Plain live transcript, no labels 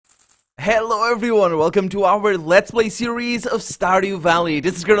Hello everyone, welcome to our Let's Play series of Stardew Valley.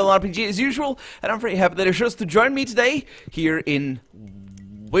 This is Girl RPG as usual, and I'm very happy that you chose to join me today here in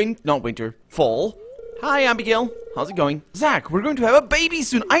fall. Hi Abigail, how's it going? Zach, we're going to have a baby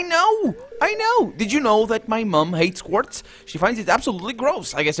soon. I know. Did you know that my mom hates quartz? She finds it absolutely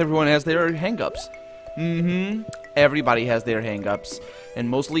gross. I guess everyone has their hang-ups. Everybody has their hang-ups, and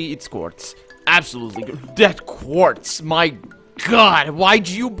mostly it's quartz. Absolutely, that quartz, my God, why'd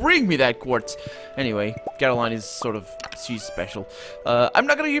you bring me that quartz? Anyway, Caroline is she's special. I'm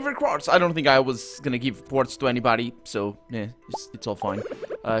not gonna give her quartz. I don't think I was gonna give quartz to anybody, so, it's all fine.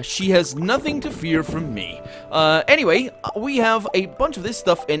 She has nothing to fear from me. Anyway, we have a bunch of this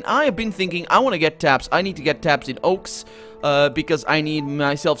stuff, and I have been thinking I want to get taps. I need to get taps in oaks, because I need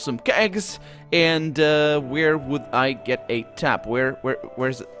myself some kegs, and, where would I get a tap?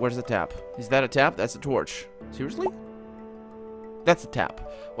 Where's the tap? Is that a tap? That's a torch. Seriously? That's a tap.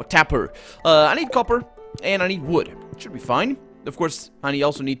 Or tapper. I need copper, and I need wood. Should be fine. Of course, I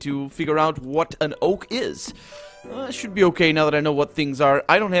also need to figure out what an oak is. Should be okay now that I know what things are.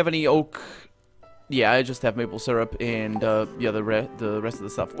 I don't have any oak. Yeah, I just have maple syrup and, yeah, the rest of the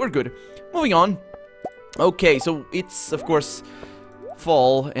stuff. We're good. Moving on. Okay, so it's, of course,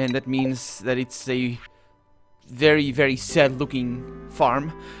 fall, and that means that it's a very, very sad-looking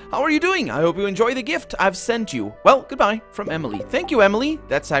farm. How are you doing? I hope you enjoy the gift I've sent you. Well, goodbye from Emily. Thank you, Emily.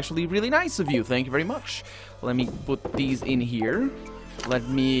 That's actually really nice of you. Thank you very much. Let me put these in here. Let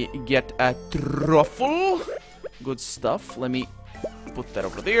me get a truffle. Good stuff. Let me put that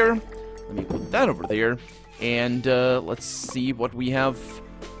over there. Let me put that over there. And let's see what we have.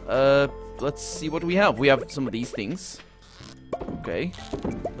 We have some of these things. Okay.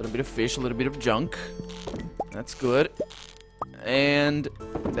 A little bit of fish, a little bit of junk. That's good. And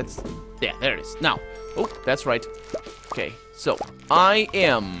that's... yeah, there it is. Now. Oh, that's right. Okay, so I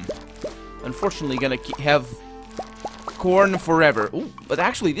am unfortunately gonna have corn forever. Oh, but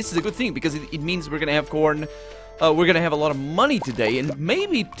actually this is a good thing because it means we're gonna have corn. We're gonna have a lot of money today, and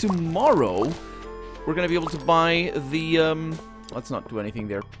maybe tomorrow we're gonna be able to buy the... let's not do anything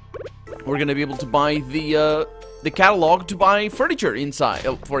there. We're gonna be able to buy the catalog to buy furniture inside,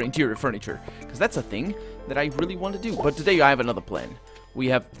 for interior furniture, because that's a thing that I really want to do. But today I have another plan. We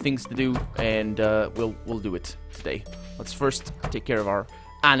have things to do, and we'll do it today. Let's first take care of our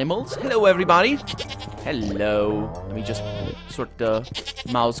animals. Hello, everybody. Hello. Let me just sort the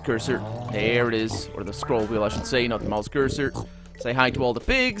mouse cursor. There it is, or the scroll wheel, I should say, not the mouse cursor. Say hi to all the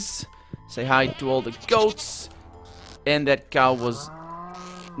pigs. Say hi to all the goats. And that cow was...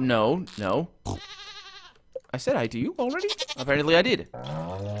 no. I said hi to you already? Apparently I did.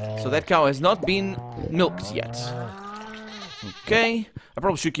 So that cow has not been milked yet. Okay. I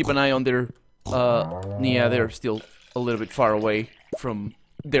probably should keep an eye on their... yeah, they're still a little bit far away from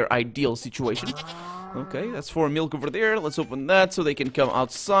their ideal situation. Okay, that's 4 milk over there. Let's open that so they can come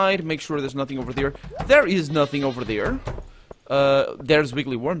outside. Make sure there's nothing over there. There is nothing over there. There's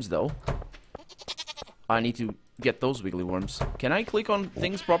wiggly worms, though. I need to get those wiggly worms. Can I click on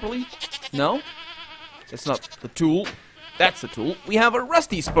things properly? No? It's not the tool. That's the tool. We have a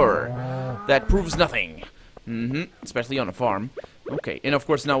rusty spur. That proves nothing. Especially on a farm. Okay, and of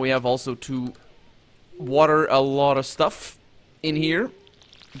course now we have also to water a lot of stuff in here.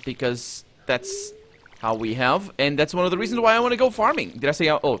 Because that's how we have. And that's one of the reasons why I want to go farming. Did I say...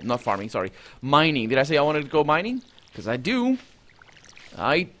 oh, not farming, sorry. Mining. Did I say I wanted to go mining? Because I do.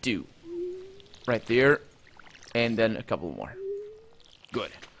 I do. Right there. And then a couple more.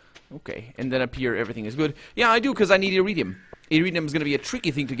 Good. Okay, and then up here everything is good. Yeah, I do, because I need iridium. Iridium is going to be a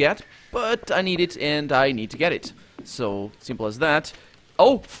tricky thing to get, but I need it, and I need to get it. So, simple as that.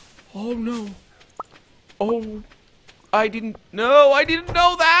 Oh! Oh, no. Oh. I didn't know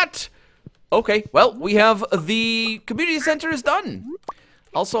that! Okay, well, we have the community center is done.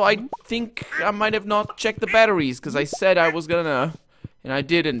 Also, I think I might have not checked the batteries, because I said I was gonna, and I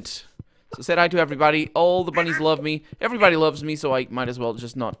didn't. So, said hi to everybody. All the bunnies love me. Everybody loves me, so I might as well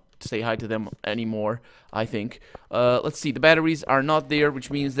just not say hi to them anymore, I think. Let's see, the batteries are not there, which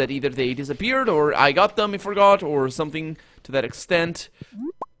means that either they disappeared, or I got them and forgot, or something to that extent.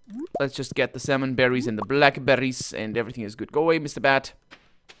 Let's just get the salmon berries and the blackberries, and everything is good. Go away, Mr. Bat.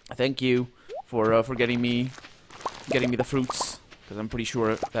 Thank you for getting me the fruits, because I'm pretty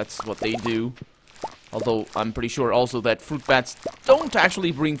sure that's what they do. Although, I'm pretty sure also that fruit bats don't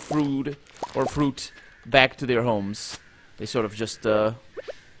actually bring food or fruit back to their homes. They sort of just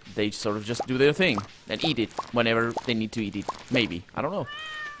do their thing and eat it whenever they need to eat it. Maybe. I don't know.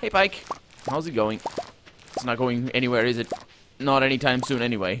 Hey, Pike. How's it going? It's not going anywhere, is it? Not anytime soon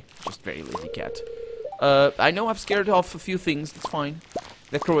anyway. Just very lazy cat. I know I've scared off a few things. That's fine.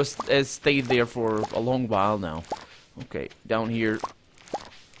 That crow has stayed there for a long while now. Okay, down here.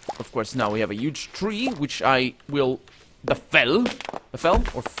 Of course, now we have a huge tree, which I will fell, I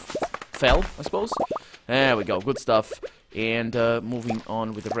suppose. There we go, good stuff. And moving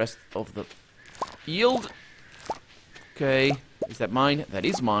on with the rest of the yield. Okay, is that mine? That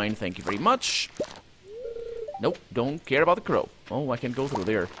is mine, thank you very much. Nope, don't care about the crow. Oh, I can go through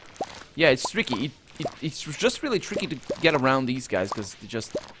there. Yeah, it's tricky. It's just really tricky to get around these guys, because they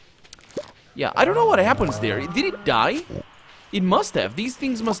just... Yeah, I don't know what happens there. Did it die? It must have. These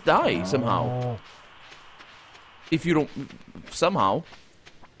things must die somehow. If you don't... Somehow.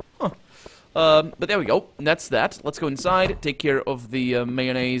 Huh. But there we go. That's that. Let's go inside, take care of the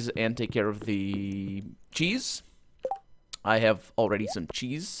mayonnaise, and take care of the cheese. I have already some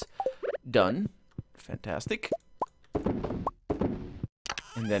cheese done. Fantastic.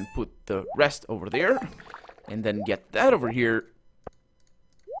 And then put the rest over there. And then get that over here.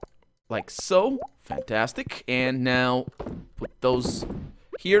 Like so. Fantastic. And now put those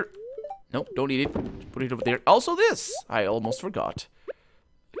here. Nope, don't need it. Just put it over there. Also this. I almost forgot.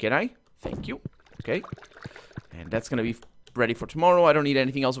 Can I? Thank you. Okay. And that's gonna be ready for tomorrow. I don't need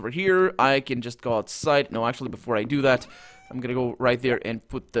anything else over here. I can just go outside. No, actually, before I do that, I'm gonna go right there and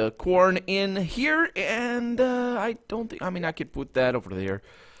put the corn in here. And I don't think... I mean, I could put that over there.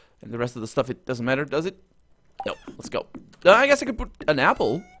 And the rest of the stuff, it doesn't matter, does it? No, let's go. I guess I could put an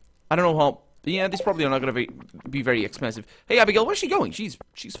apple. I don't know how... Yeah, these probably are not gonna be very expensive. Hey, Abigail, where's she going? She's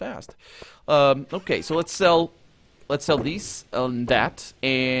fast. Okay, so let's sell these and that,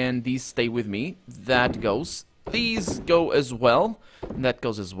 and these stay with me. That goes. These go as well, and that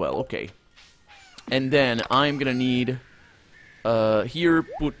goes as well. Okay. And then I'm gonna need here,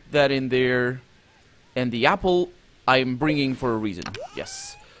 put that in there, and the apple I'm bringing for a reason.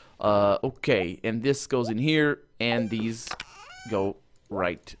 Yes. Okay, and this goes in here, and these go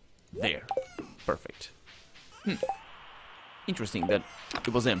right there. Perfect. Interesting that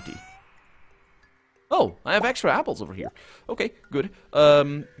it was empty. Oh, I have extra apples over here. Okay, good.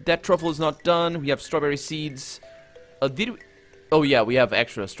 That truffle is not done. We have strawberry seeds. Did we... Oh, yeah, we have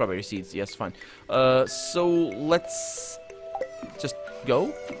extra strawberry seeds. Yes, fine. So let's just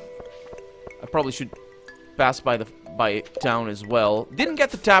go. I probably should pass by town as well. Didn't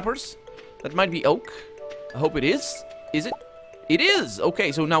get the tappers. That might be oak. I hope it is. Is it? It is!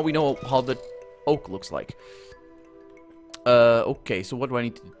 Okay, so now we know how the oak looks like. Okay, so what do I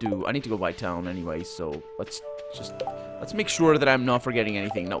need to do? I need to go by town anyway, so let's make sure that I'm not forgetting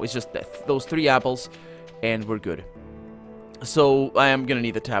anything. No, it's just those 3 apples, and we're good. So, I am gonna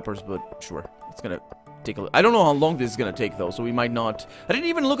need the tappers, but sure. It's gonna take a... I don't know how long this is gonna take, though, so we might not... I didn't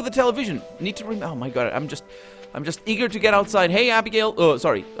even look at the television. Need to oh my god, I'm just eager to get outside. Hey, Abigail. Oh,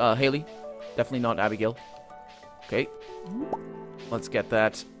 sorry, Haley. Definitely not Abigail. Okay. Let's get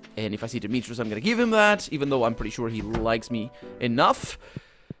that. And if I see Demetrius, I'm gonna give him that, even though I'm pretty sure he likes me enough.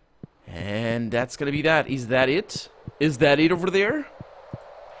 And that's gonna be that. Is that it? Is that it over there?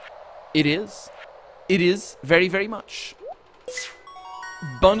 It is. It is very, very much.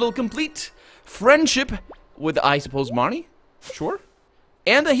 Bundle complete. Friendship with, I suppose, Marnie? Sure.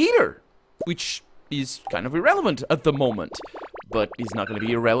 And a heater, which is kind of irrelevant at the moment, but is not gonna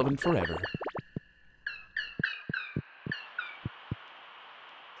be irrelevant forever.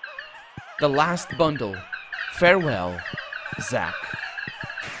 The last bundle. Farewell, Zach.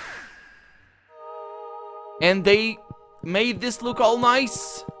 And they made this look all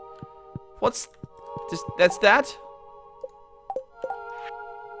nice. What's this? That's that?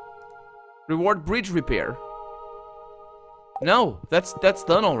 Reward bridge repair. No, that's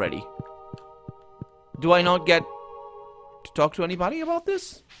done already. Do I not get to talk to anybody about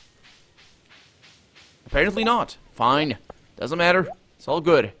this? Apparently not. Fine. Doesn't matter. It's all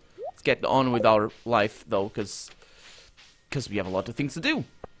good. Let's get on with our life, though, because we have a lot of things to do.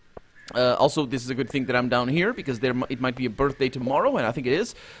 Also, this is a good thing that I'm down here, because it might be a birthday tomorrow, and I think it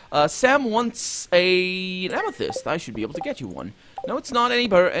is. Sam wants an amethyst. I should be able to get you one. No, it's not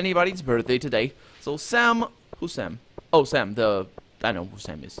anybody's birthday today. So Sam... Who's Sam? Oh, Sam, I know who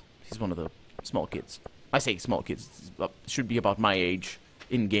Sam is. He's one of the small kids. I say small kids. Should be about my age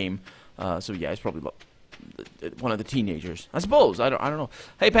in-game. So yeah, it's probably about one of the teenagers. I suppose. I don't know.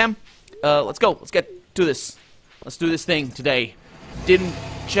 Hey, Pam. Let's go. Let's get to this. Let's do this thing today. Didn't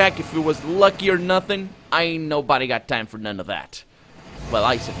check if it was lucky or nothing. Ain't nobody got time for none of that. Well,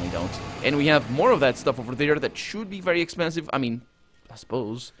 I certainly don't. And we have more of that stuff over there that should be very expensive. I mean, I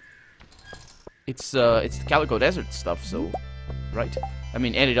suppose. It's the Calico Desert stuff, so... Right? I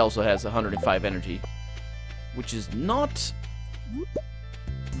mean, and it also has 105 energy. Which is not...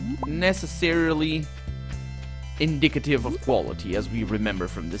 necessarily indicative of quality, as we remember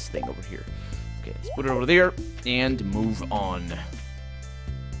from this thing over here. Okay, let's put it over there and move on.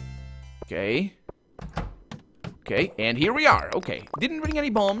 Okay. Okay, and here we are. Okay, didn't bring any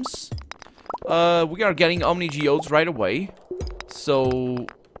bombs. We are getting Omni Geodes right away. So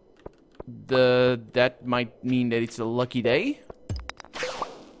that might mean that it's a lucky day.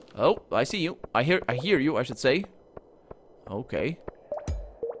 Oh, I see you. I hear you, I should say. Okay.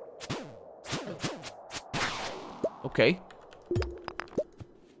 Okay.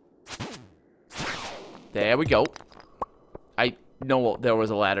 There we go. I know there was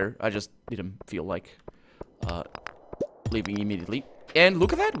a ladder. I just didn't feel like leaving immediately. And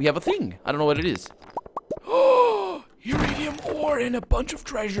look at that, we have a thing. I don't know what it is. Oh, iridium ore and a bunch of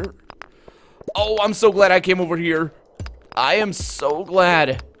treasure. Oh, I'm so glad I came over here. I am so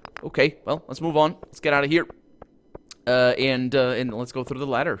glad. Okay, well, let's move on. Let's get out of here. And let's go through the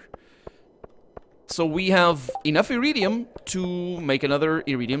ladder. So we have enough iridium to make another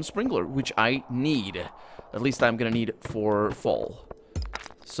iridium sprinkler, which I need. At least I'm gonna need for fall.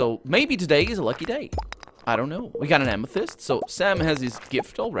 So maybe today is a lucky day. I don't know. We got an amethyst, so Sam has his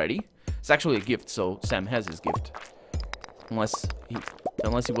gift already. It's actually a gift, so Sam has his gift. Unless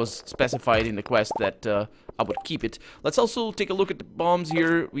he was specified in the quest that I would keep it. Let's also take a look at the bombs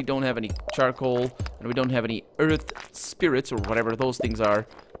here. We don't have any charcoal, and we don't have any earth spirits, or whatever those things are,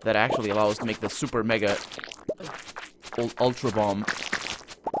 that actually allow us to make the super mega ultra bomb.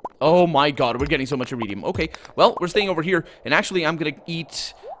 Oh my god, we're getting so much iridium. Okay, well, we're staying over here, and actually I'm gonna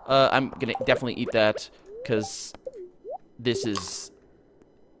eat, I'm gonna definitely eat that, because this is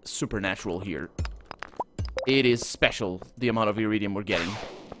supernatural here. It is special, the amount of iridium we're getting.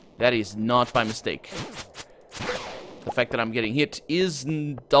 That is not by mistake. The fact that I'm getting hit is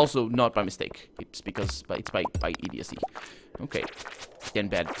also not by mistake. It's because it's by idiocy. Okay. And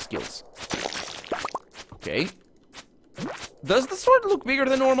bad skills. Okay. Does the sword look bigger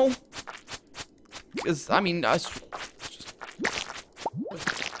than normal? Because, I mean,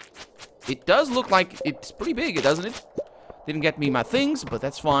 it does look like it's pretty big, doesn't it? Didn't get me my things, but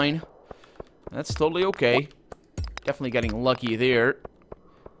that's fine. That's totally okay. Definitely getting lucky there.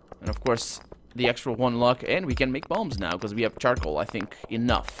 And of course, the extra 1 luck. And we can make bombs now, because we have charcoal, I think,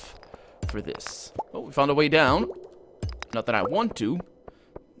 enough for this. Oh, we found a way down. Not that I want to.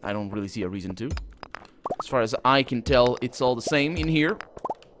 I don't really see a reason to. As far as I can tell, it's all the same in here.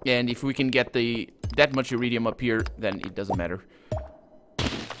 And if we can get that much iridium up here, then it doesn't matter.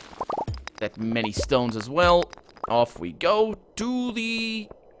 That many stones as well. Off we go to the...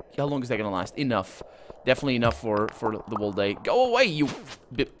 How long is that gonna last? Enough. Definitely enough for the whole day. Go away, you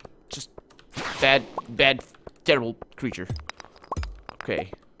just bad, terrible creature.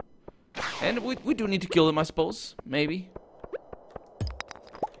 Okay. And we do need to kill him, I suppose. Maybe.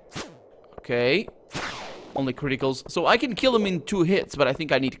 Okay. Only criticals. So I can kill him in 2 hits, but I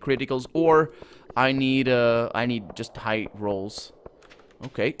think I need criticals, or I need just high rolls.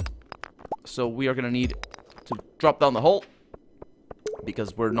 Okay. So we are gonna need to drop down the hole,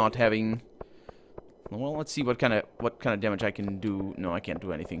 because we're not having... Well, let's see what kind of damage I can do. No, I can't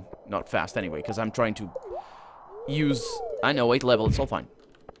do anything. Not fast anyway, because I'm trying to use... I know, 8th level, it's all fine.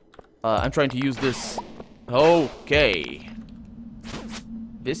 I'm trying to use this... Okay.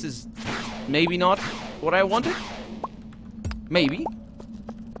 This is maybe not what I wanted. Maybe.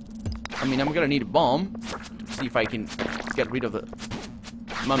 I mean, I'm gonna need a bomb to see if I can get rid of the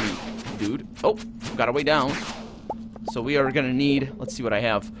mummy dude. Oh, got a way down. So we are gonna need... Let's see what I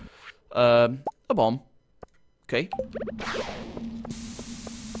have. A bomb. Okay.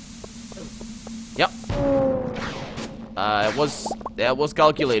 Yep. That was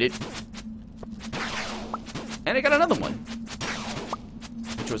calculated. And I got another one.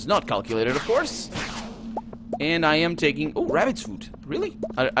 Which was not calculated, of course. And I am taking... Oh, rabbit's food. Really?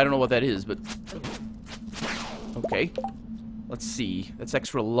 I don't know what that is, but... Okay. Let's see. That's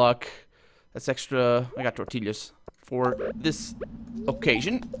extra luck. That's extra... I got tortillas for this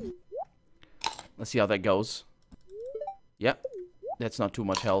occasion. Let's see how that goes. Yeah. That's not too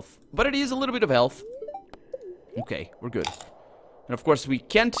much health. But it is a little bit of health. Okay, we're good. And of course we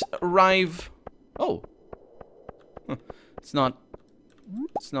can't arrive... Oh. It's not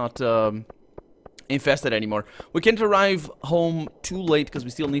infested anymore. We can't arrive home too late because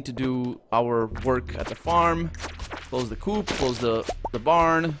we still need to do our work at the farm. Close the coop, close the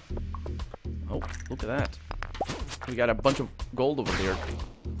barn. Oh, look at that. We got a bunch of gold over there.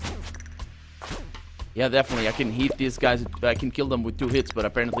 Yeah, definitely. I can hit these guys. I can kill them with 2 hits, but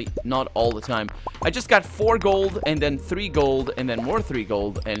apparently not all the time. I just got 4 gold, and then 3 gold, and then more 3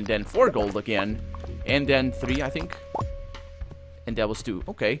 gold, and then 4 gold again, and then 3, I think. And that was 2.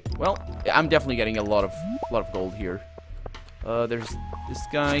 Okay, well, I'm definitely getting a lot of gold here. There's this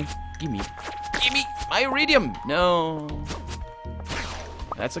guy. Gimme my iridium! No.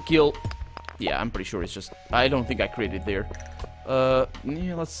 That's a kill. Yeah, I'm pretty sure it's just... I don't think I created there.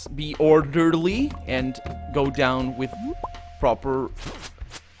 Yeah, let's be orderly and go down with proper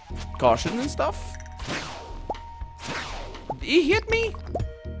caution and stuff. He hit me?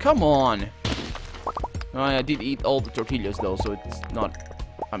 Come on. I did eat all the tortillas though, so it's not...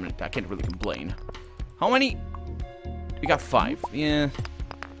 I mean, I can't really complain. How many? We got 5. Yeah.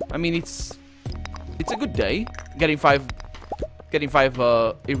 I mean, it's a good day. Getting 5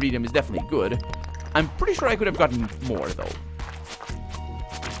 iridium is definitely good. I'm pretty sure I could have gotten more though.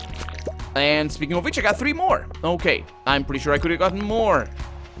 And speaking of which, I got 3 more. Okay, I'm pretty sure I could have gotten more.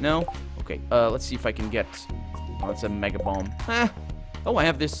 No? Okay, let's see if I can get... Oh, it's a mega bomb. Oh, I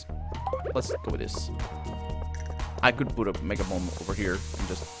have this. Let's go with this. I could put a mega bomb over here and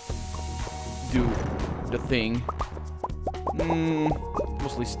just do the thing.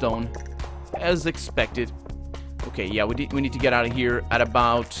 Mostly stone, as expected. Okay, yeah, we need to get out of here at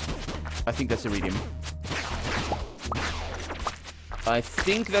about... I think that's iridium. I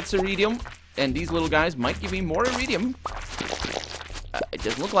think that's iridium, and these little guys might give me more iridium. It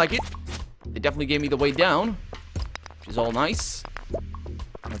doesn't look like it. They definitely gave me the way down, which is all nice.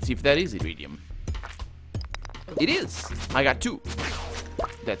 Let's see if that is iridium. It is. I got 2.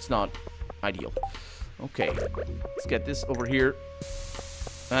 That's not ideal. Okay, let's get this over here.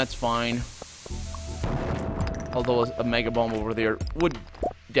 That's fine. Although a mega bomb over there would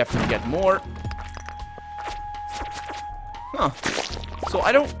definitely get more. Huh. So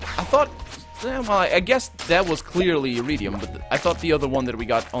I thought, well, I guess that was clearly iridium, but I thought the other one that we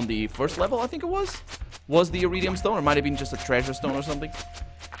got on the first level, I think it was the iridium stone, or might have been just a treasure stone or something.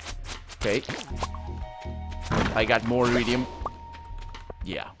 Okay. I got more iridium.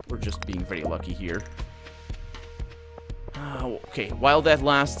 Yeah, we're just being very lucky here. Okay, while that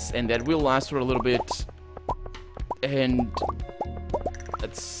lasts, and that will last for a little bit, and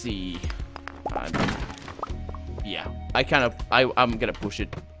let's see. Yeah, I'm gonna push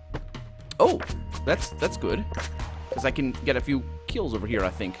it. Oh, that's good, because I can get a few kills over here, I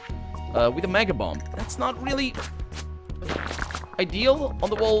think, with a mega bomb. That's not really ideal on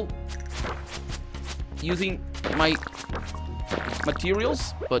the wall using my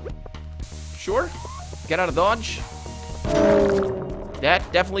materials, but sure. Get out of dodge. That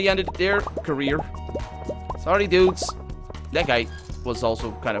definitely ended their career. Sorry, dudes. That guy was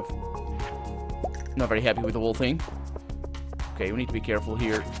also kind of not very happy with the whole thing. Okay, we need to be careful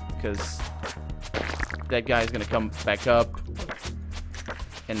here, because that guy is gonna come back up,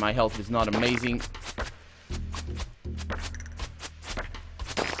 and my health is not amazing.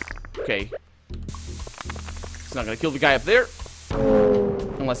 Okay. It's not gonna kill the guy up there.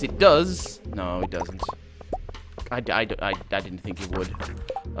 Unless it does. No, it doesn't. I didn't think it would.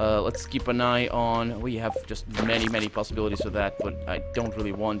 Let's keep an eye on... We have just many possibilities for that, but I don't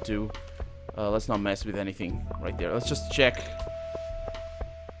really want to. Let's not mess with anything right there. Let's just check.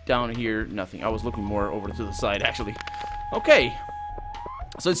 Down here, nothing. I was looking more over to the side, actually. Okay.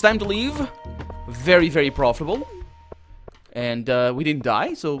 So it's time to leave. Very profitable. And we didn't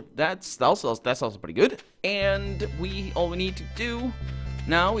die, so that's also pretty good. And all we need to do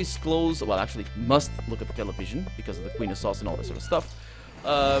now is close... Well, actually, must look at the television because of the Queen of Sauce and all that sort of stuff.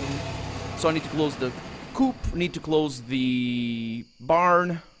 So I need to close the coop, need to close the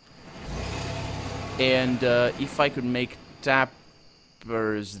barn. And if I could make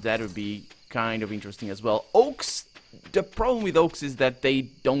tappers, that would be kind of interesting as well. Oaks, the problem with oaks is that they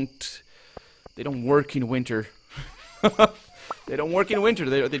don't work in winter. They don't work in winter.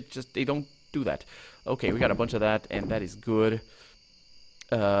 They don't do that. Okay, we got a bunch of that, and that is good.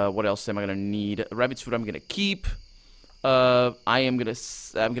 What else am I gonna need? Rabbit's food I'm gonna keep. I'm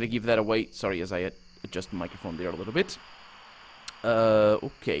gonna give that away. Sorry, as I adjust the microphone there a little bit.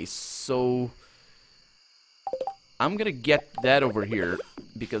 Okay, so I'm gonna get that over here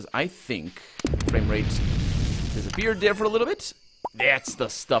because I think frame rate disappeared there for a little bit. That's the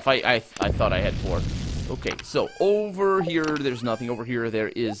stuff I thought I had 4. Okay, so over here there's nothing. Over here there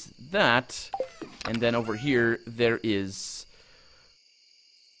is that, and then over here there is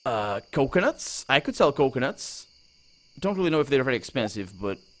coconuts. I could sell coconuts. Don't really know if they're very expensive,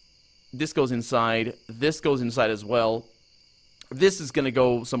 but this goes inside. This goes inside as well. This is gonna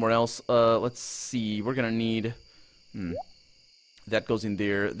go somewhere else. Let's see. We're gonna need... That goes in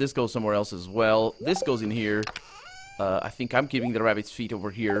there. This goes somewhere else as well. This goes in here. I think I'm keeping the rabbit's feet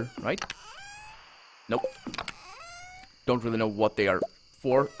over here, right? Nope. Don't really know what they are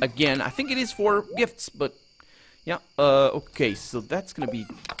for. Again, I think it is for gifts, but Yeah, okay, so that's gonna be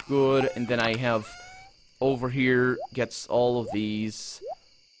good. And then I have over here gets all of these.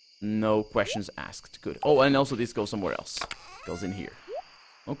 No questions asked. Good. Oh, and also this goes somewhere else. Goes in here.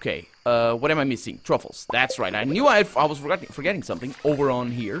 Okay, what am I missing? Truffles. That's right. I knew I was forgetting something over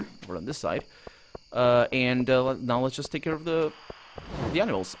on here, over on this side. Now let's just take care of the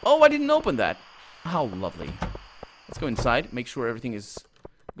animals. Oh, I didn't open that. How lovely. Let's go inside, make sure everything is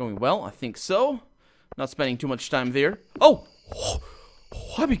going well. I think so. Not spending too much time there. Oh! Oh,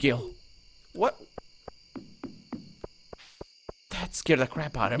 Abigail! What? That scared the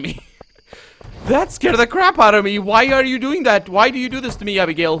crap out of me. That scared the crap out of me. Why are you doing that? Why do you do this to me,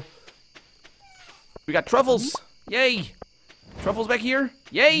 Abigail? We got truffles. Yay! Truffles back here.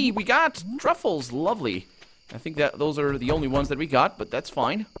 Yay! We got truffles. Lovely. I think that those are the only ones that we got, but that's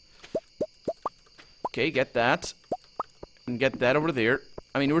fine. Okay, get that. And get that over there.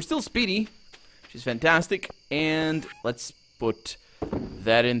 I mean, we're still speedy. She's fantastic. And let's put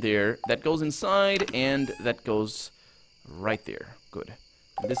that in there. That goes inside, and that goes right there. Good.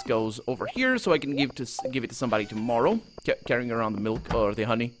 And this goes over here, so I can give it to somebody tomorrow. Carrying around the milk or the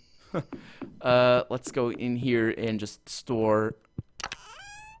honey. Let's go in here and just store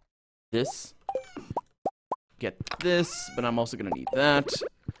this. Get this, but I'm also gonna need that,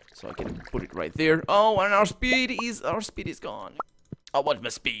 so I can put it right there. Oh, and our speed is gone. I want my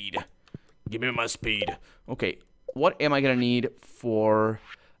speed. Give me my speed. Okay, what am I gonna need for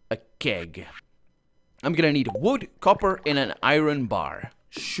a keg? I'm gonna need wood, copper, and an iron bar.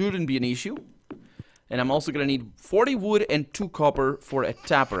 Shouldn't be an issue. And I'm also gonna need 40 wood and 2 copper for a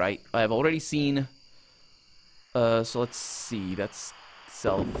tapper. I've already seen. So let's see. Let's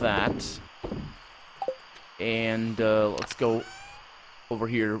sell that. And let's go over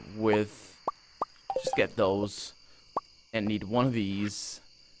here with. Just get those. And need one of these.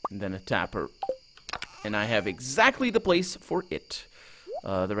 And then a tapper. And I have exactly the place for it.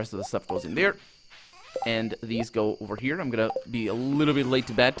 The rest of the stuff goes in there. And these go over here. I'm gonna be a little bit late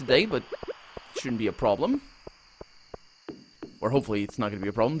to bed today, but shouldn't be a problem. Or hopefully it's not gonna be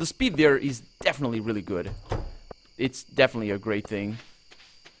a problem. The speed there is definitely really good. It's definitely a great thing.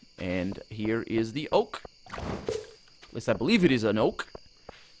 And here is the oak. At least I believe it is an oak.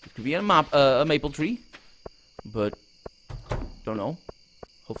 It could be a maple tree. But don't know.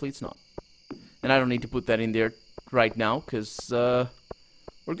 Hopefully it's not. And I don't need to put that in there right now, because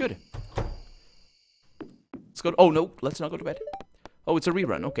we're good. Let's go. Oh no, let's not go to bed. Oh, it's a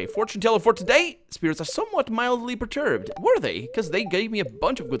rerun. Okay, fortune teller for today. Spirits are somewhat mildly perturbed. Were they? Because they gave me a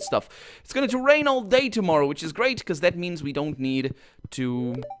bunch of good stuff. It's going to rain all day tomorrow, which is great, because that means we don't need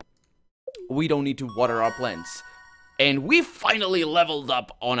to water our plants. And we finally leveled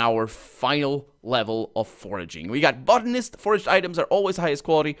up on our final level of foraging. We got botanist. Foraged items are always highest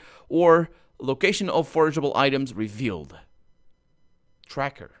quality, or location of forageable items revealed.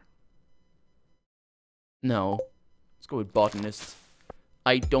 Tracker. No. Let's go with botanist.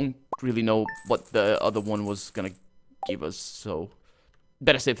 I don't really know what the other one was gonna give us, so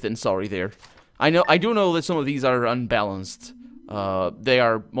better safe than sorry there. I do know that some of these are unbalanced. They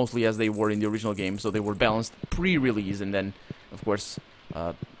are mostly as they were in the original game, so they were balanced pre-release, and then, of course,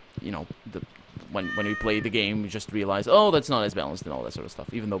 you know, when we play the game, we just realize, oh, that's not as balanced and all that sort of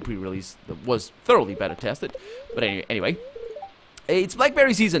stuff, even though pre-release was thoroughly better tested. But anyway. It's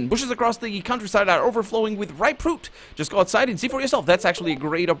blackberry season. Bushes across the countryside are overflowing with ripe fruit. Just go outside and see for yourself. That's actually a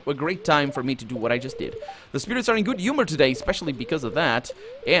great time for me to do what I just did. The spirits are in good humor today, especially because of that.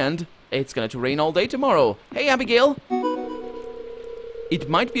 And it's going to rain all day tomorrow. Hey, Abigail. It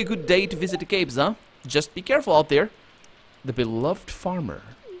might be a good day to visit the caves, huh? Just be careful out there. The beloved farmer.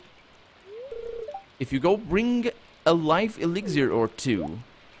 If you go, bring a life elixir or two.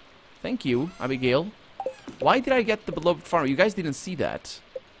 Thank you, Abigail. Why did I get the beloved farmer? You guys didn't see that.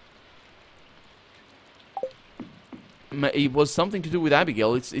 It was something to do with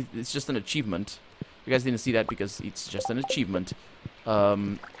Abigail. It's just an achievement. You guys didn't see that because it's just an achievement.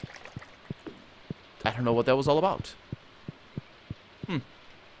 I don't know what that was all about.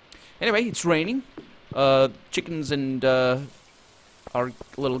 Anyway, it's raining. Chickens and our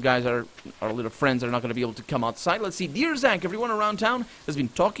little guys, our little friends are not going to be able to come outside. Let's see. Dear Zach, everyone around town has been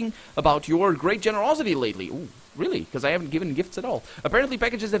talking about your great generosity lately. Ooh, really? Because I haven't given gifts at all. Apparently,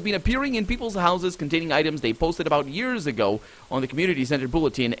 packages have been appearing in people's houses containing items they posted about years ago on the community center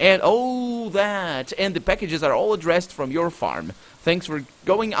bulletin. And, oh, that. And the packages are all addressed from your farm. Thanks for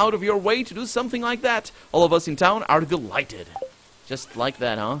going out of your way to do something like that. All of us in town are delighted. Just like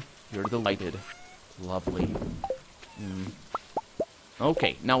that, huh? You're delighted. Lovely.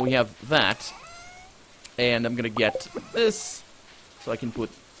 Okay, now we have that. And I'm gonna get this, so I can put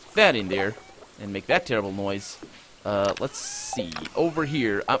that in there. and make that terrible noise. Let's see. Over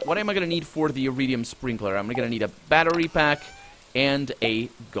here, what am I going to need for the iridium sprinkler? I'm going to need a battery pack and a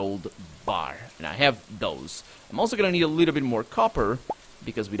gold bar. And I have those. I'm also going to need a little bit more copper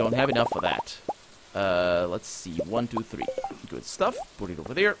because we don't have enough of that. Let's see. 1, 2, 3. Good stuff. Put it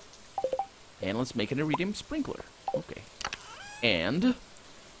over there. And let's make an iridium sprinkler. Okay. And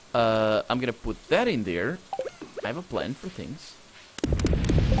I'm going to put that in there. I have a plan for things.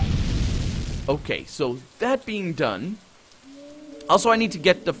 Okay, so that being done, also I need to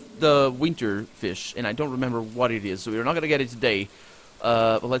get the winter fish, and I don't remember what it is, so we're not gonna get it today.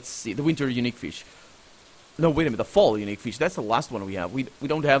 But let's see, the winter unique fish. No, wait a minute, the fall unique fish. That's the last one we have. We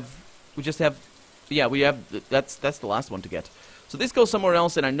don't have. We just have. Yeah, we have. That's the last one to get. So this goes somewhere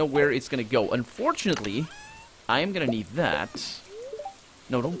else, and I know where it's gonna go. Unfortunately, I am gonna need that.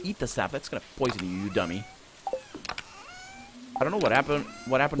 No, don't eat the sap. That's gonna poison you, you dummy. I don't know what happened.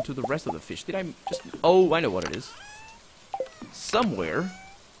 What happened to the rest of the fish? Did I just? Oh, I know what it is. Somewhere.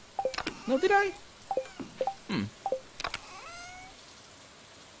 No, did I?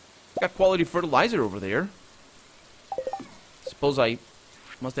 Got quality fertilizer over there. Suppose I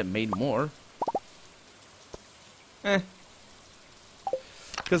must have made more. Because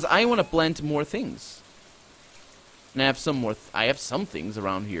I want to plant more things. And I have some more. I have some things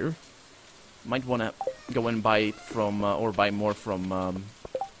around here. Might want to go and buy it from, or buy more from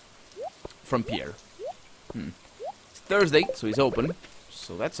Pierre. It's Thursday, so he's open.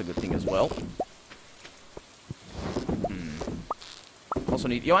 So that's a good thing as well. Also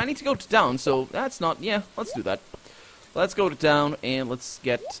need, I need to go to town, so that's not, yeah, let's do that. Let's go to town, and let's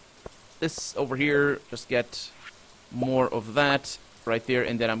get this over here. Just get more of that right there,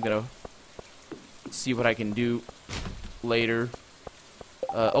 and then I'm gonna see what I can do later.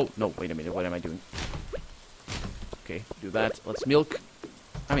 Oh, no, wait a minute, what am I doing? Okay, do that. Let's milk.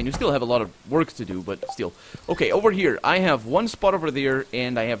 I mean, we still have a lot of work to do, but still. Okay, over here, I have one spot over there,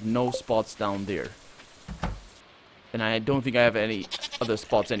 and I have no spots down there. And I don't think I have any other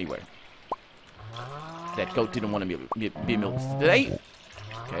spots anywhere. That goat didn't want to be milked today.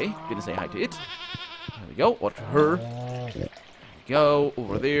 Okay, gonna say hi to it. There we go, watch her. There we go,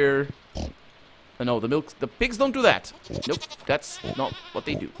 over there. No, the pigs don't do that. Nope, that's not what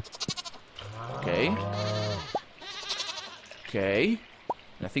they do. Okay. Okay.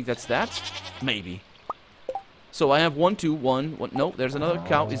 And I think that's that. Maybe. So I have 1, 2, 1. No, there's another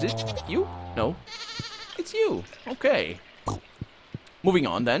cow. Is it you? No. It's you. Okay. Moving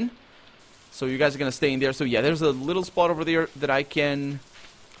on then. So you guys are gonna stay in there. So yeah, there's a little spot over there that I can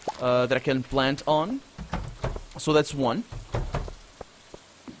plant on. So that's one.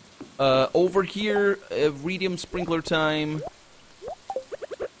 Over here, iridium sprinkler time.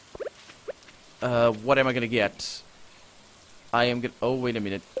 What am I gonna get? I am gonna. Oh, wait a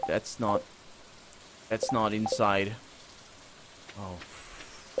minute. That's not inside. Oh.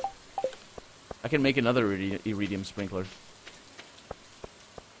 I can make another iridium sprinkler.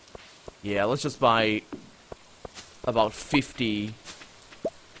 Yeah, let's just buy about 50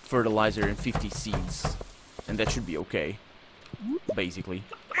 fertilizer and 50 seeds, and that should be okay. Basically.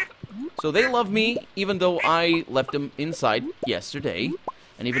 So they love me, even though I left them inside yesterday.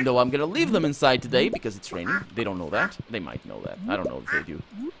 And even though I'm gonna leave them inside today because it's raining. They don't know that. They might know that. I don't know if they do.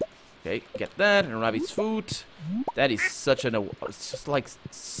 Okay, get that, and rabbit's food. That is such an... It's just like,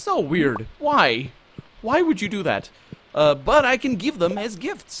 so weird. Why? Why would you do that? But I can give them as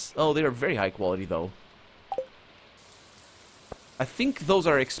gifts. Oh, they are very high quality, though. I think those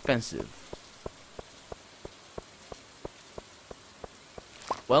are expensive.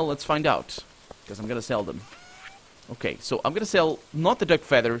 Well, let's find out. Because I'm gonna sell them. Okay, so I'm gonna sell not the duck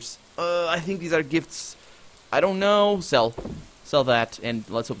feathers. I think these are gifts. I don't know. Sell that, and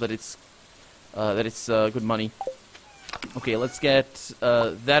let's hope that it's good money. Okay, let's get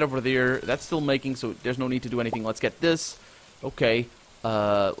that over there. That's still making, so there's no need to do anything. Let's get this. Okay,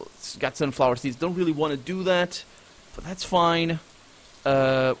 got sunflower seeds. Don't really want to do that, but that's fine.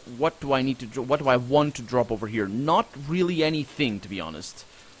 What do I need to? What do I want to drop over here? Not really anything, to be honest.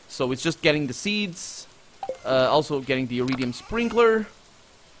 So it's just getting the seeds. Also getting the iridium sprinkler.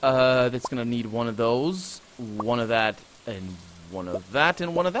 That's gonna need one of those, one of that, and one of that,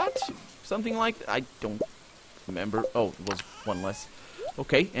 and one of that. Something like that. I don't remember. Oh, it was one less.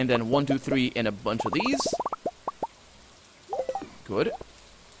 Okay, and then 1, 2, 3, and a bunch of these. Good.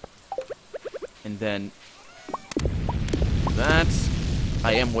 And then that.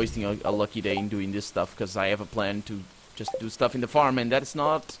 I am wasting a lucky day in doing this stuff because I have a plan to just do stuff in the farm, and that's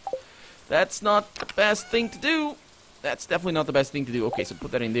not the best thing to do. That's definitely not the best thing to do. Okay, so put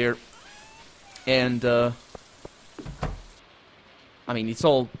that in there. And I mean, it's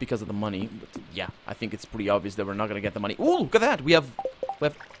all because of the money. But yeah, I think it's pretty obvious that we're not gonna get the money. Ooh, look at that! We have,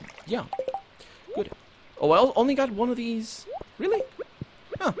 yeah, good. Oh, I only got one of these. Really?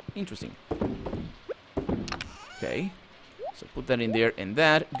 Huh, interesting. Okay, so put that in there, and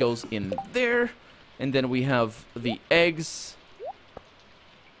that goes in there. And then we have the eggs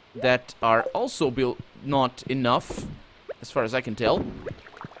that are also built not enough, as far as I can tell.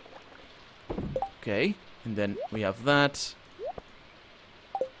 Okay, and then we have that.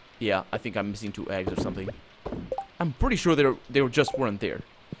 Yeah, I think I'm missing 2 eggs or something. I'm pretty sure they just weren't there.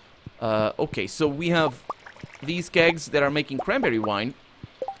 Okay, so we have these kegs that are making cranberry wine,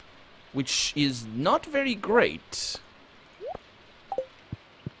 which is not very great.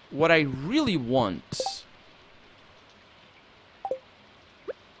 What I really want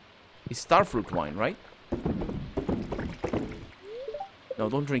is starfruit wine, right? No,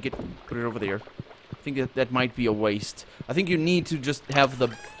 don't drink it. Put it over there. I think that might be a waste. I think you need to just have the...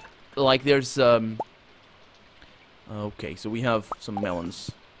 Like, there's, okay, so we have some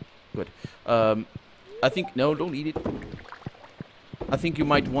melons. Good. I think... No, don't eat it. I think you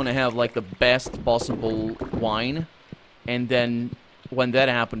might want to have, like, the best possible wine. And then, when that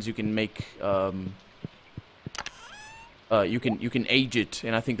happens, you can make, you can age it.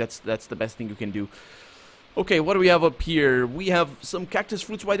 And I think that's the best thing you can do. Okay, what do we have up here? We have some cactus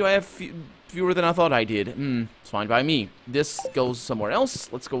fruits. Why do I have fewer than I thought I did? It's fine by me. This goes somewhere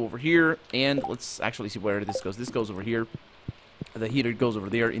else. Let's go over here, and let's actually see where this goes. This goes over here. The heater goes over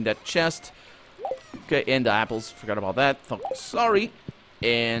there in that chest. Okay, and the apples. Forgot about that. Sorry.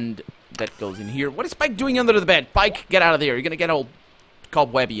 And that goes in here. What is Pike doing under the bed? Pike, get out of there. You're gonna get all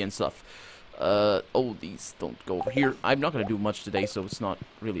cobwebby and stuff. Oh, these don't go over here. I'm not gonna do much today, so it's not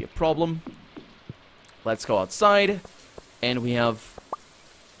really a problem. Let's go outside, and we have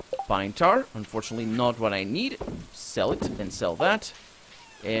pine tar. Unfortunately, not what I need. Sell it and sell that.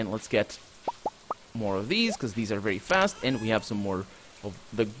 And let's get more of these, because these are very fast. And we have some more of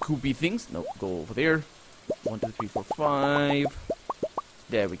the goopy things. No, go over there. 1, 2, 3, 4, 5.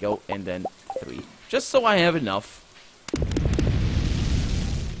 There we go. And then 3. Just so I have enough.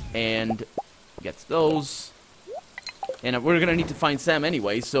 And gets those. And we're gonna need to find Sam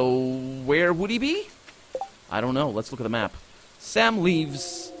anyway, so where would he be? I don't know. Let's look at the map. Sam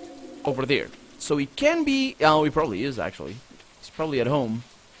lives over there. So he can be... Oh, he probably is, actually. He's probably at home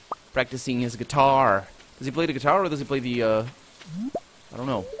practicing his guitar. Does he play the guitar or does he play the... I don't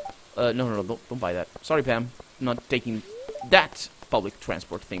know. No, don't buy that. Sorry, Pam. I'm not taking that public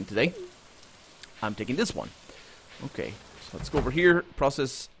transport thing today. I'm taking this one. Okay. So let's go over here.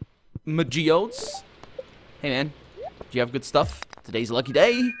 Process geodes. Hey, man. Do you have good stuff? Today's a lucky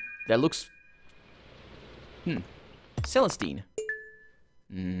day. That looks... Celestine.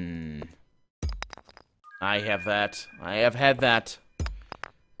 I have that. I have had that.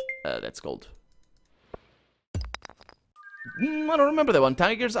 That's gold. I don't remember that one.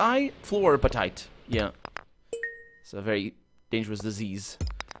 Tiger's eye? Fluorpatite. Yeah. It's a very dangerous disease.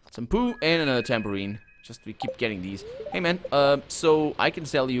 Some poo and another tambourine. Just we keep getting these. Hey, man. So I can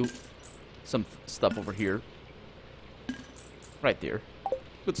sell you some stuff over here. Right there.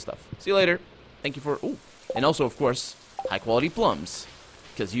 Good stuff. See you later. Thank you for... Ooh. And also, of course, high-quality plums.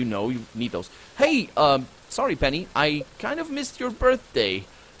 Because you know you need those. Hey, sorry, Penny. I kind of missed your birthday.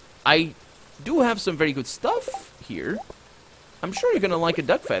 I do have some very good stuff here. I'm sure you're gonna like a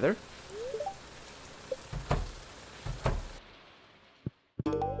duck feather.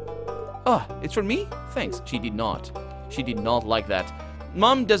 Ah, it's for me? Thanks. She did not. She did not like that.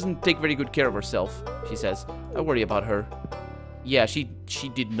 Mom doesn't take very good care of herself, she says. I worry about her. Yeah, she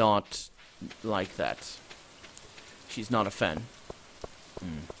did not like that. She's not a fan.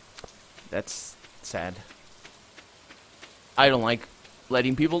 That's sad. I don't like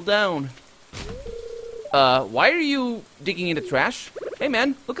letting people down. Why are you digging in the trash? Hey,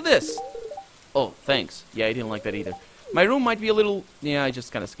 man, look at this. Oh, thanks. Yeah, I didn't like that either. My room might be a little... Yeah, I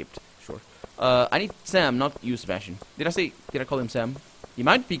just kind of skipped. Sure. I need Sam, not you, Sebastian. Did I call him Sam? He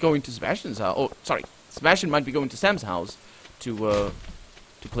might be going to Sebastian's house. Oh, sorry. Sebastian might be going to Sam's house to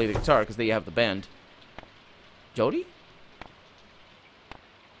play the guitar, because they have the band. Jody?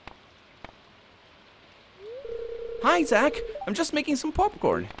 Hi, Zach. I'm just making some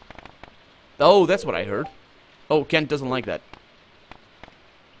popcorn. Oh, that's what I heard. Oh, Kent doesn't like that.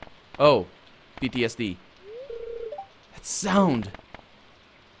 Oh, PTSD. That sound.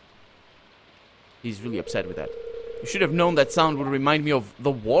 He's really upset with that. You should have known that sound would remind me of the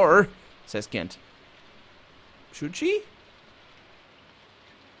war, says Kent. Should she?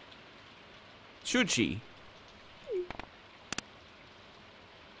 Should she?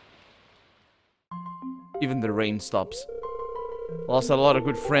 Even the rain stops. Lost a lot of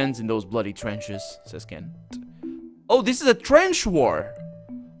good friends in those bloody trenches, says Kent. Oh, this is a trench war.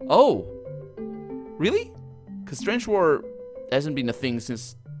 Oh. Really? Because trench war hasn't been a thing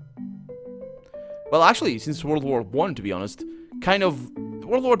since... Well, actually, since World War I, to be honest. Kind of...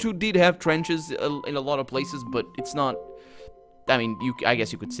 World War II did have trenches in a lot of places, but it's not... I mean, I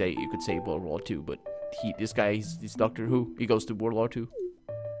guess you could say World War II, but this guy, he's Doctor Who. He goes to World War II.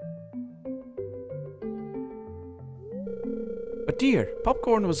 But dear,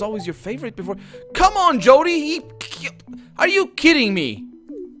 popcorn was always your favorite before. Come on, Jody! Are you kidding me?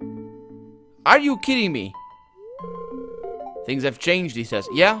 Are you kidding me? Things have changed, he says.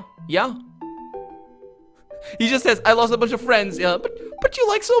 Yeah? Yeah? He just says, I lost a bunch of friends. Yeah, but you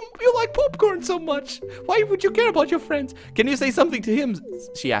like popcorn so much. Why would you care about your friends? Can you say something to him?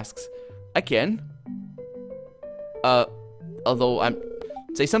 She asks. I can. Although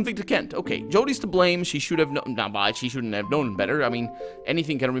say something to Kent. Okay, Jody's to blame. She should have known. No, she shouldn't have known better. I mean,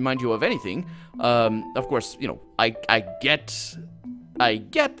 anything can remind you of anything. Of course, you know, I get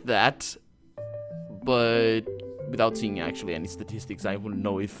that, but without seeing actually any statistics, I wouldn't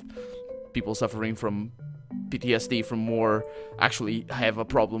know if people suffering from PTSD from war actually have a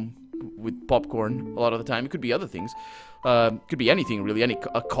problem with popcorn a lot of the time. It could be other things. Could be anything really.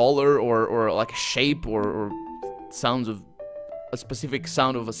 A color or like a shape or sounds of a specific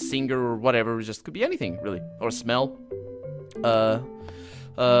sound of a singer or whatever. It just could be anything really, or smell.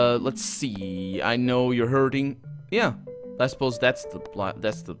 Let's see. I know you're hurting. Yeah, I suppose that's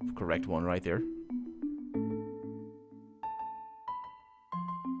the correct one right there.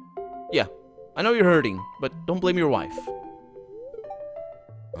 Yeah, I know you're hurting, but don't blame your wife.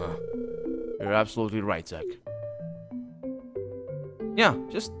 You're absolutely right, Zach. Yeah,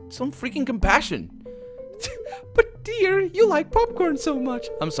 just some freaking compassion. But dear, you like popcorn so much.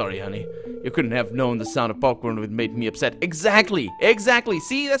 I'm sorry, honey. You couldn't have known the sound of popcorn would make me upset. Exactly, exactly.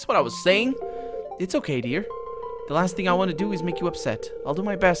 See, that's what I was saying. It's okay, dear. The last thing I want to do is make you upset. I'll do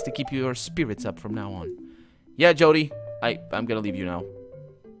my best to keep your spirits up from now on. Yeah, Jody, I'm gonna leave you now.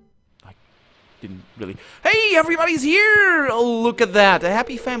 Didn't really. Hey, everybody's here! Oh, look at that. A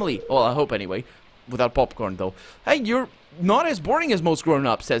happy family. Well, I hope anyway. Without popcorn, though. Hey, you're not as boring as most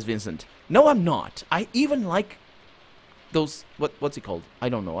grown-ups, says Vincent. No, I'm not. I even like those... What's it called? I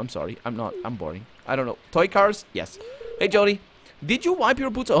don't know. I'm sorry. I'm not. I'm boring. I don't know. Toy cars? Yes. Hey, Jody. Did you wipe your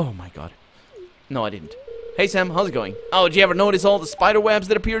boots? Oh, my God. No, I didn't. Hey, Sam. How's it going? Oh, did you ever notice all the spider webs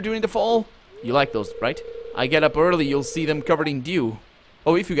that appear during the fall? You like those, right? I get up early. You'll see them covered in dew.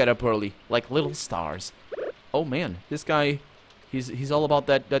 Oh, if you get up early, like little stars. Oh man, this guy, he's all about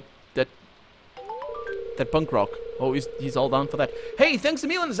that punk rock. Oh, he's all down for that. Hey, thanks a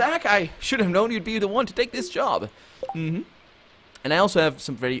million, Zach. I should have known you'd be the one to take this job. And I also have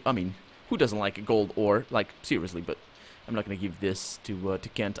some I mean, who doesn't like a gold ore? Like seriously, but I'm not gonna give this to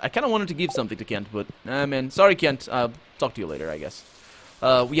Kent. I kind of wanted to give something to Kent, but man, sorry, Kent. I'll talk to you later, I guess.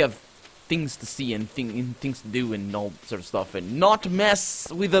 We have things to see and things to do and all sort of stuff, and not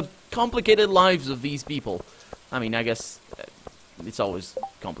mess with the complicated lives of these people. I mean, I guess it's always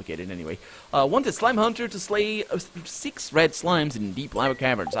complicated anyway. Wanted slime hunter to slay 6 red slimes in deep lava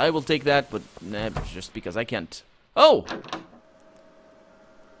caverns. I will take that, but just because I can't. Oh!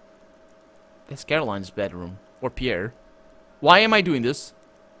 That's Caroline's bedroom. Or Pierre. Why am I doing this?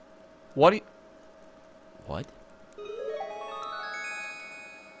 What? What?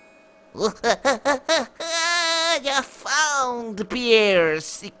 You found Pierre's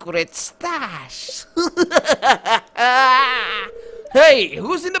secret stash. Hey,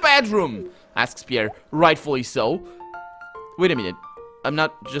 who's in the bedroom? Asks Pierre, rightfully so. Wait a minute. I'm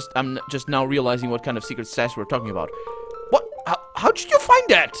just now realizing what kind of secret stash we're talking about. What? How did you find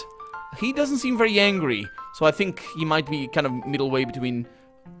that? He doesn't seem very angry, so I think he might be kind of middle way between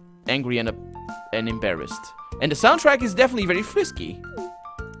angry and embarrassed. And the soundtrack is definitely very frisky.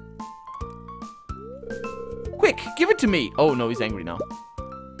 Quick, give it to me! Oh, no, he's angry now.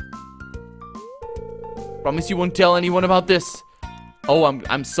 Promise you won't tell anyone about this. Oh,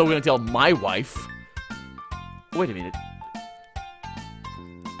 I'm so gonna tell my wife. Wait a minute.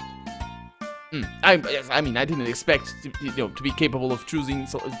 I mean, I didn't expect to be capable of choosing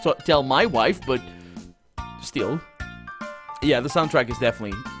to tell my wife, but still. Yeah, the soundtrack is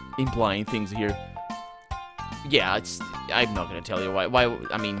definitely implying things here. Yeah, I'm not gonna tell you why.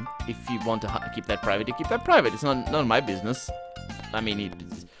 I mean, if you want to keep that private, you keep that private. It's none of my business. I mean,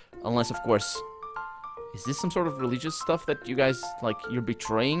 unless, of course, is this some sort of religious stuff that you guys, like, you're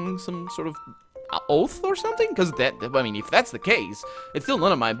betraying some sort of oath or something? Because I mean, if that's the case, it's still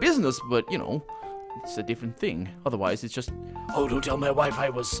none of my business, but, you know, it's a different thing. Otherwise, it's just, oh, don't tell my wife I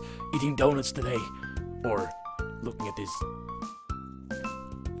was eating donuts today. Or looking at this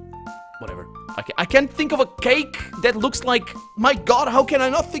Whatever. I can't think of a cake that looks like... My god, how can I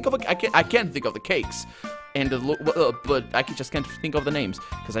not think of a... I can't think of the cakes. And but I just can't think of the names.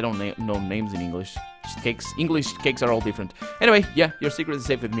 Because I don't know names in English. Just cakes. English cakes are all different. Anyway, yeah, your secret is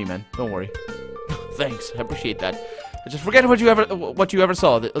safe with me, man. Don't worry. Thanks, I appreciate that. Just forget what you ever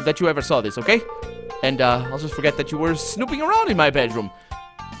saw, that you ever saw this, okay? And I'll just forget that you were snooping around in my bedroom.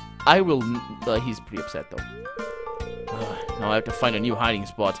 I will... he's pretty upset, though. Now I have to find a new hiding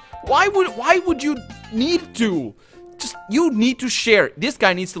spot. Why would you need to? You need to share. This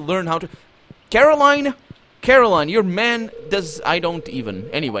guy needs to learn how to... Caroline, your man does... I don't even.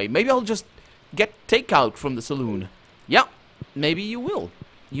 Anyway, maybe I'll just get takeout from the saloon. Yeah, maybe you will.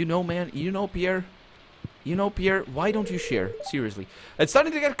 You know, man. You know, Pierre. You know, Pierre, why don't you share? Seriously. It's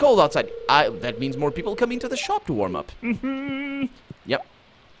starting to get cold outside. That means more people come into the shop to warm up. Yep.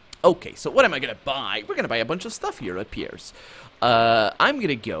 Okay, so what am I gonna buy? We're gonna buy a bunch of stuff here at Pierre's. I'm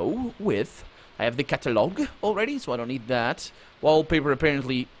gonna go with... I have the catalog already, so I don't need that. Wallpaper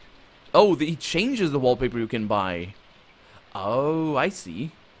apparently... Oh, it changes the wallpaper you can buy. Oh, I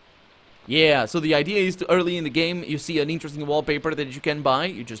see. Yeah, so the idea is to early in the game, you see an interesting wallpaper that you can buy.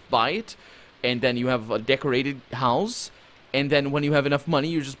 You just buy it, and then you have a decorated house. And then when you have enough money,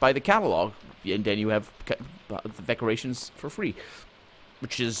 you just buy the catalog. And then you have the decorations for free.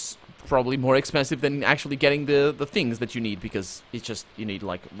 Which is probably more expensive than actually getting the things that you need, because it's just, you need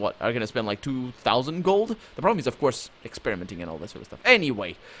like, what, are you gonna spend like 2,000 gold? The problem is, of course, experimenting and all that sort of stuff.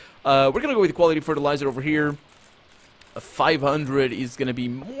 Anyway, we're gonna go with the quality fertilizer over here. 500 is gonna be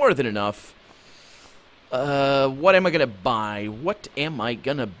more than enough. What am I gonna buy? I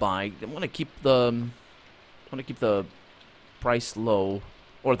wanna keep the price low,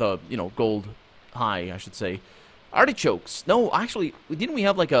 or the, you know, gold high, I should say. Artichokes. No, actually, didn't we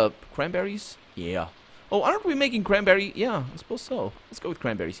have like a cranberries? Yeah. Oh, aren't we making cranberry? Yeah, I suppose so. Let's go with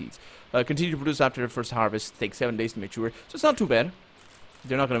cranberry seeds. Continue to produce after the first harvest. Takes 7 days to mature. So it's not too bad.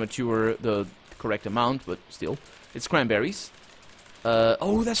 They're not going to mature the correct amount, but still. It's cranberries.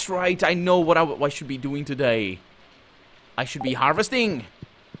 Oh, that's right. I know what I should be doing today. I should be harvesting.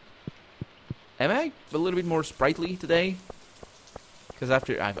 Am I a little bit more sprightly today? Because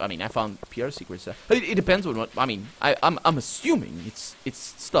after, I mean, I found Pierre's secrets. It depends on what, I mean, I'm assuming it's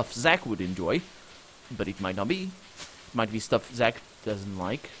stuff Zach would enjoy, but it might not be. It might be stuff Zach doesn't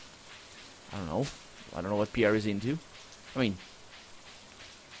like. I don't know. I don't know what Pierre is into. I mean,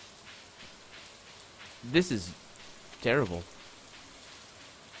 this is terrible.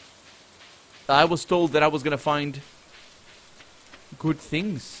 I was told that I was gonna find good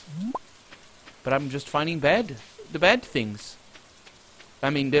things, but I'm just finding the bad things. I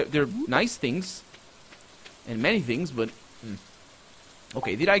mean, they're nice things, and many things, but...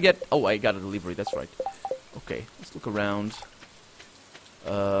 Okay, did I get... Oh, I got a delivery, that's right. Okay, let's look around.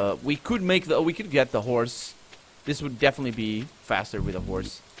 We could make the... Oh, we could get the horse. This would definitely be faster with a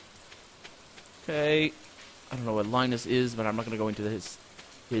horse. Okay. I don't know what Linus is, but I'm not going to go into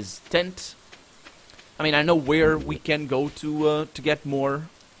his tent. I mean, I know where we can go to get more...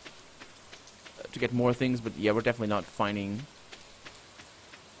 to get more things, but yeah, we're definitely not finding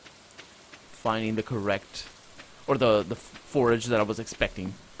the correct, or the forage that I was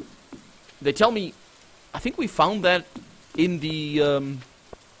expecting. They tell me, I think we found that in the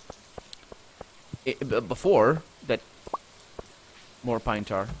before that more pine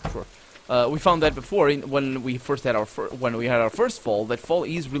tar. Sure, we found that before when we first had our first fall. That fall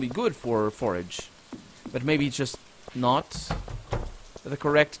is really good for forage, but maybe it's just not at the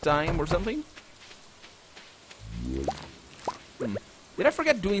correct time or something. Did I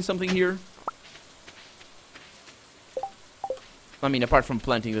forget doing something here? I mean, apart from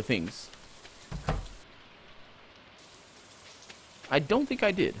planting the things. I don't think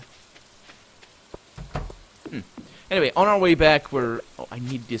I did. Anyway, on our way back, we're... Oh, I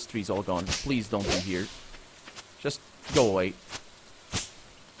need these trees all gone. Please don't be here. Just go away.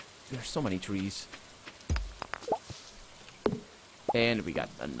 There's so many trees. And we got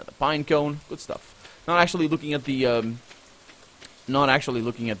another pine cone. Good stuff. Not actually looking at the...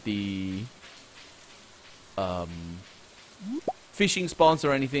 fishing spots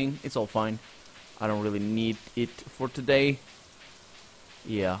or anything. It's all fine. I don't really need it for today.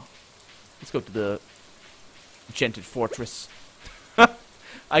 Yeah. Let's go to the enchanted fortress.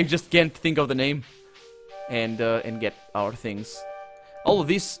 I just can't think of the name. And get our things. All of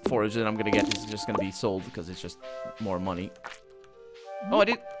this forage that I'm gonna get is just gonna be sold because it's just more money. Oh, I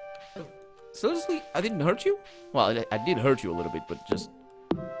did... Seriously? I didn't hurt you? Well, I did hurt you a little bit, but just...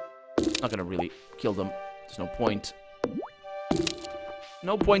 Not gonna really kill them. There's no point.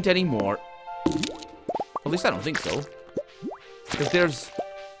 No point anymore. At least I don't think so. Because there's...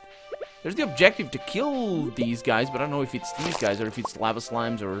 There's the objective to kill these guys, but I don't know if it's these guys or if it's lava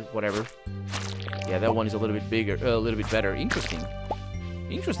slimes or whatever. Yeah, that one is a little bit bigger, a little bit better. Interesting.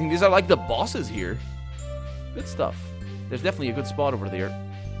 Interesting. These are like the bosses here. Good stuff. There's definitely a good spot over there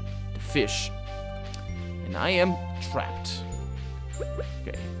to fish. And I am trapped.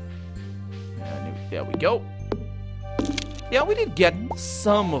 Okay. And there we go. Yeah, we did get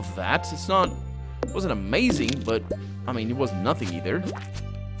some of that. It wasn't amazing, but I mean, it wasn't nothing either.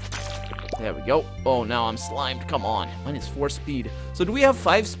 There we go. Oh, now I'm slimed. Come on. Minus 4 speed. So do we have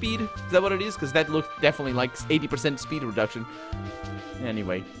 5 speed? Is that what it is? Because that looked definitely like 80% speed reduction.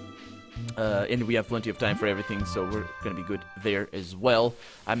 Anyway. And we have plenty of time for everything, so we're gonna be good there as well.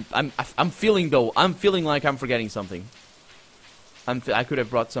 I'm feeling like I'm forgetting something. I could have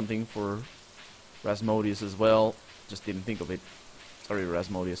brought something for Rasmodius as well. Just didn't think of it. Sorry,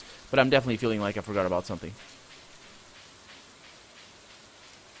 Rasmodius. But I'm definitely feeling like I forgot about something.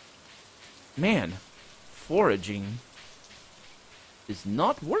 Man, foraging is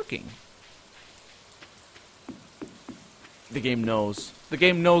not working. The game knows. The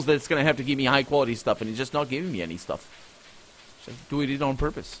game knows that it's gonna have to give me high quality stuff, and it's just not giving me any stuff. Just doing it on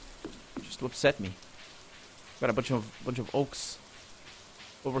purpose, just to upset me. Got a bunch of oaks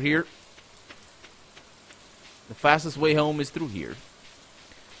over here. The fastest way home is through here.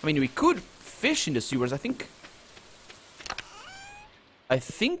 I mean, we could fish in the sewers. I think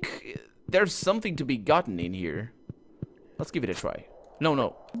there's something to be gotten in here. Let's give it a try. No,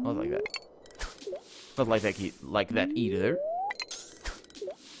 not like that. Not like that either.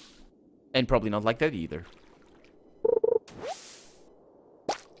 And probably not like that either.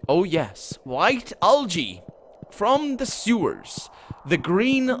 Oh yes, white algae from the sewers. The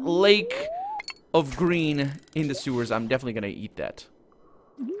green lake of green in the sewers. I'm definitely gonna eat that.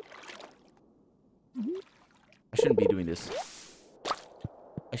 I shouldn't be doing this.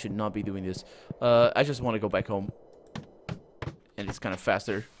 I should not be doing this. I just want to go back home. And it's kind of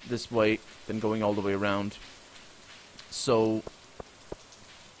faster this way than going all the way around. So,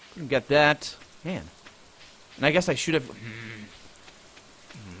 couldn't get that. Man. And I guess I should have...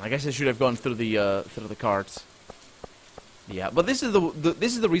 I guess I should have gone through the carts. Yeah, but this is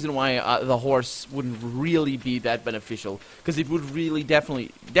the reason why the horse wouldn't really be that beneficial, because it would really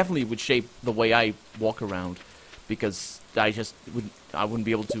definitely would shape the way I walk around, because I wouldn't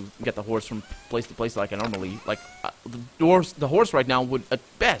be able to get the horse from place to place like I normally like. The horse right now would at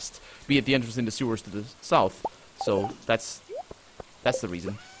best be at the entrance in the sewers to the south, so that's the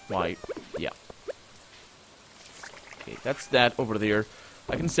reason why. Yeah. Okay, that's that over there.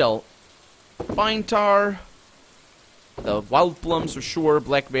 I can sell pine tar. The wild plums for sure,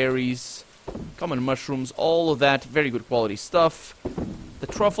 blackberries, common mushrooms, all of that, very good quality stuff. The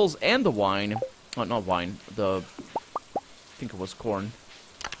truffles and the wine, oh, not wine, I think it was corn.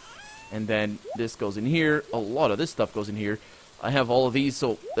 And then this goes in here, a lot of this stuff goes in here. I have all of these,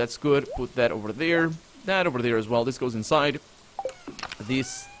 so that's good. Put that over there, that over there as well. This goes inside.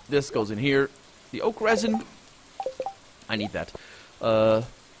 This goes in here. The oak resin, I need that.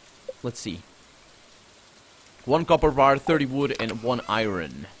 Let's see. 1 copper bar, 30 wood, and 1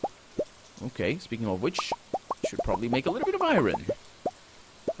 iron. Okay, speaking of which, should probably make a little bit of iron.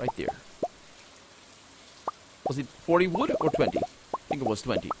 Right there. Was it 40 wood or 20? I think it was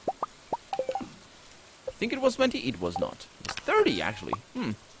 20. I think it was 20? It was not. It was 30, actually.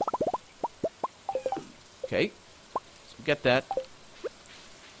 Okay. So get that.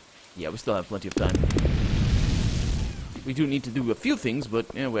 Yeah, we still have plenty of time. We do need to do a few things, but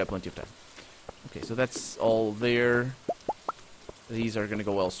yeah, we have plenty of time. Okay, so that's all there. These are gonna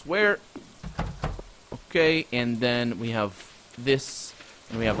go elsewhere. Okay, and then we have this,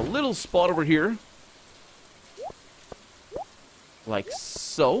 and we have a little spot over here. Like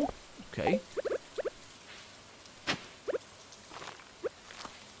so. Okay.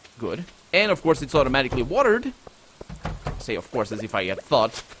 Good. And of course it's automatically watered. I say of course as if I had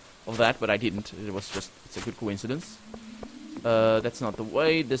thought of that, but I didn't. It was just, it's a good coincidence. That's not the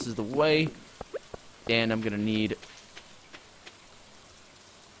way, this is the way. And I'm gonna need...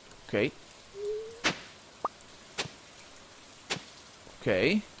 Okay.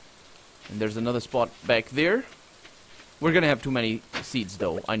 Okay. And there's another spot back there. We're gonna have too many seeds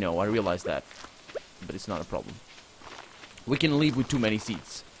though, I know, I realize that. But it's not a problem. We can leave with too many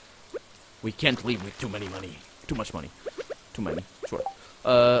seeds. We can't leave with too many money. Too much money. Too many, sure.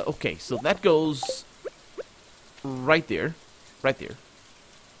 Okay, so that goes... right there. Right there.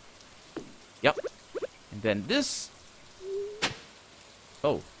 Yep. And then this...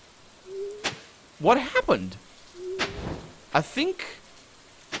 Oh. What happened? I think...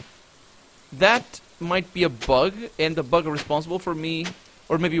 that might be a bug, and the bug responsible for me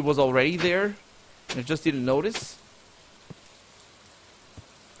Or maybe it was already there, and I just didn't notice.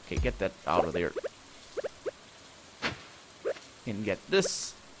 Okay, get that out of there. And get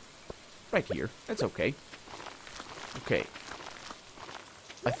this right here. That's okay. Okay.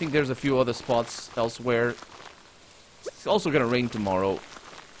 I think there's a few other spots elsewhere. It's also gonna rain tomorrow.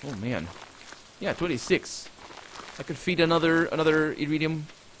 Oh man. Yeah, 26. I could feed another iridium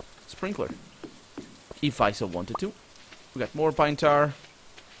sprinkler. If I so wanted to. We got more pine tar.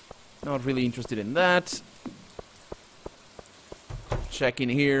 Not really interested in that. Check in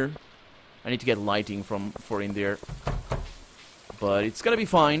here. I need to get lighting for in there. But it's gonna be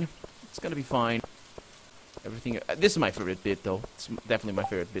fine. It's gonna be fine. Everything. This is my favorite bit, though. It's definitely my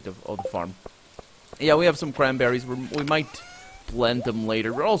favorite bit of the farm. Yeah, we have some cranberries. We might plant them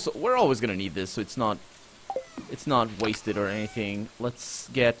later. We're always gonna need this, so it's not wasted or anything. Let's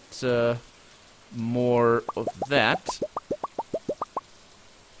get more of that.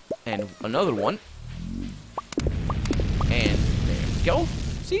 And another one. And there we go.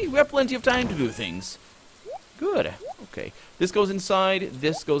 See, we have plenty of time to do things. Good. Okay. This goes inside.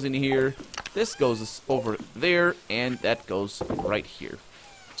 This goes in here. This goes over there. And that goes right here.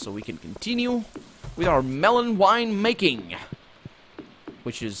 So we can continue with our melon wine making.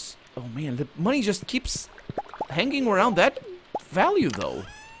 Which is... Oh man, the money just keeps hanging around that value though.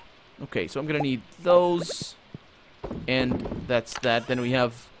 Okay, so I'm gonna need those. And that's that. Then we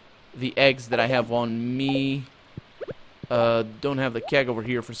have the eggs that I have on me. Don't have the keg over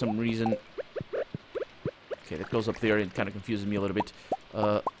here for some reason. Okay, that goes up there. It kind of confuses me a little bit.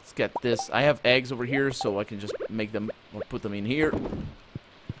 Let's get this. I have eggs over here, so I can just make them or put them in here.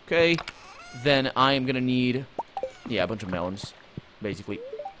 Okay. Then I am gonna need, yeah, a bunch of melons, basically.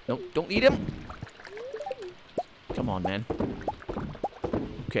 Nope, don't need them. Come on, man.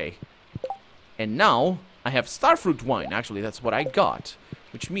 Okay. And now I have starfruit wine. Actually, that's what I got,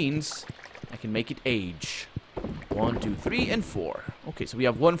 which means I can make it age. 1, 2, 3, and 4. Okay, so we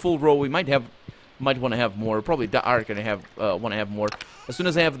have one full row. We might want to have more. Probably are gonna have want to have more. As soon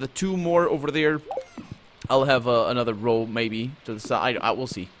as I have the 2 more over there, I'll have another row maybe to the side. We'll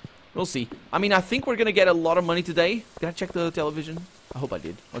see. We'll see. I mean, I think we're gonna get a lot of money today. Did I check the television? I hope I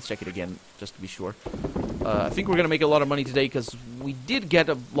did. Let's check it again just to be sure. I think we're gonna make a lot of money today because we did get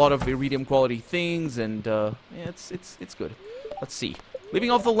a lot of iridium quality things, and yeah, it's good. Let's see.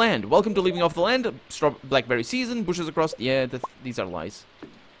 Living off the land. Welcome to Living off the Land. Blackberry season. Bushes across. Yeah, these are lies.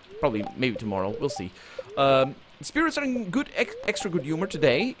 Probably, maybe tomorrow. We'll see. Spirits are in good, extra good humor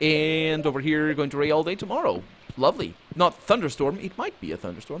today, and over here going to rain all day tomorrow. Lovely. Not thunderstorm. It might be a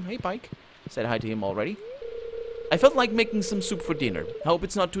thunderstorm. Hey, Pike. Said hi to him already. I felt like making some soup for dinner. I hope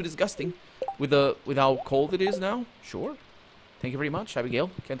it's not too disgusting. With how cold it is now. Sure. Thank you very much, Abigail.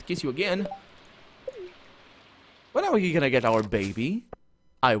 Can't kiss you again. When are we gonna get our baby?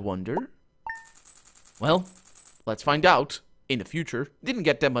 I wonder. Well, let's find out in the future. Didn't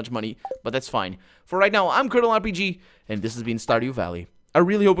get that much money, but that's fine. For right now, I'm Colonel RPG, and this has been Stardew Valley. I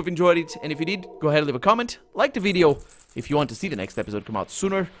really hope you've enjoyed it, and if you did, go ahead and leave a comment, like the video, if you want to see the next episode come out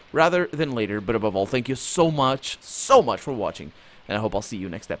sooner rather than later. But above all, thank you so much for watching, and I hope I'll see you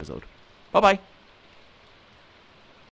next episode. Bye-bye.